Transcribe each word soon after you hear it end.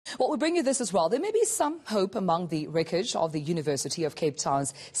Well, we bring you this as well. There may be some hope among the wreckage of the University of Cape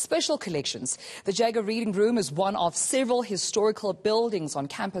Town's special collections. The Jagger Reading Room is one of several historical buildings on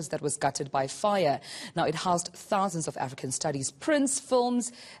campus that was gutted by fire. Now, it housed thousands of African studies prints,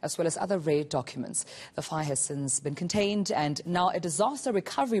 films, as well as other rare documents. The fire has since been contained, and now a disaster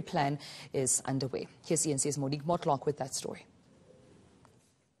recovery plan is underway. Here's eNCA's Monique Mortlock with that story.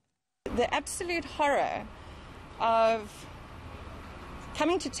 The absolute horror of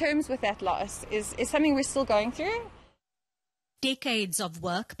coming to terms with that loss is something we're still going through. Decades of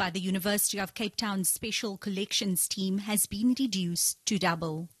work by the University of Cape Town's Special Collections team has been reduced to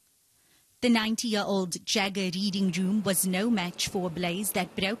double. The 90-year-old Jagger Reading Room was no match for a blaze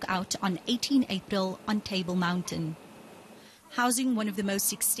that broke out on 18 April on Table Mountain. Housing one of the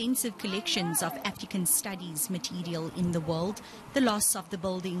most extensive collections of African studies material in the world, the loss of the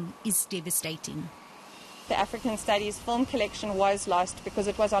building is devastating. The African Studies film collection was lost because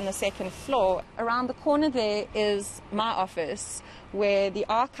it was on the second floor. Around the corner there is my office, where the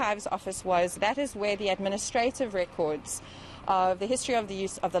archives office was. That is where the administrative records of the history of the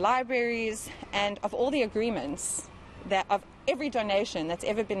use of the libraries and of all the agreements that of every donation that's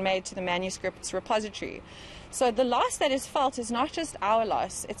ever been made to the manuscripts repository. So the loss that is felt is not just our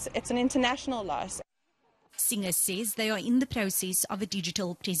loss, it's an international loss. Singer says they are in the process of a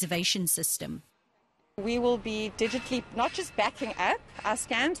digital preservation system. We will be digitally not just backing up our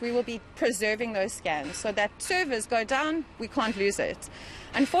scans, we will be preserving those scans so that servers go down, we can't lose it.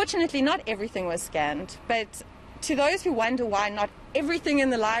 Unfortunately, not everything was scanned, but to those who wonder why not everything in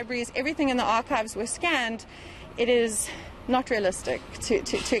the libraries, everything in the archives was scanned, it is not realistic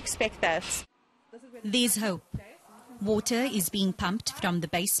to expect that. There's hope. Water is being pumped from the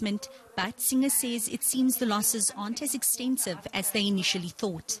basement, but Singer says it seems the losses aren't as extensive as they initially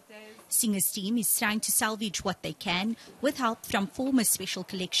thought. Singer's team is trying to salvage what they can with help from former Special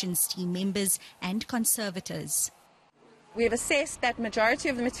Collections team members and conservators. We have assessed that majority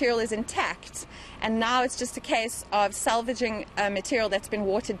of the material is intact, and now it's just a case of salvaging material that's been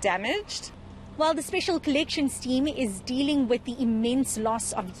water damaged. While the Special Collections team is dealing with the immense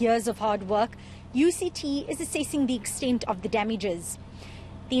loss of years of hard work, UCT is assessing the extent of the damages.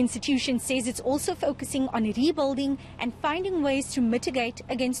 The institution says it's also focusing on rebuilding and finding ways to mitigate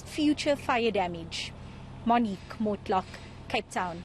against future fire damage. Monique Mortlock, Cape Town.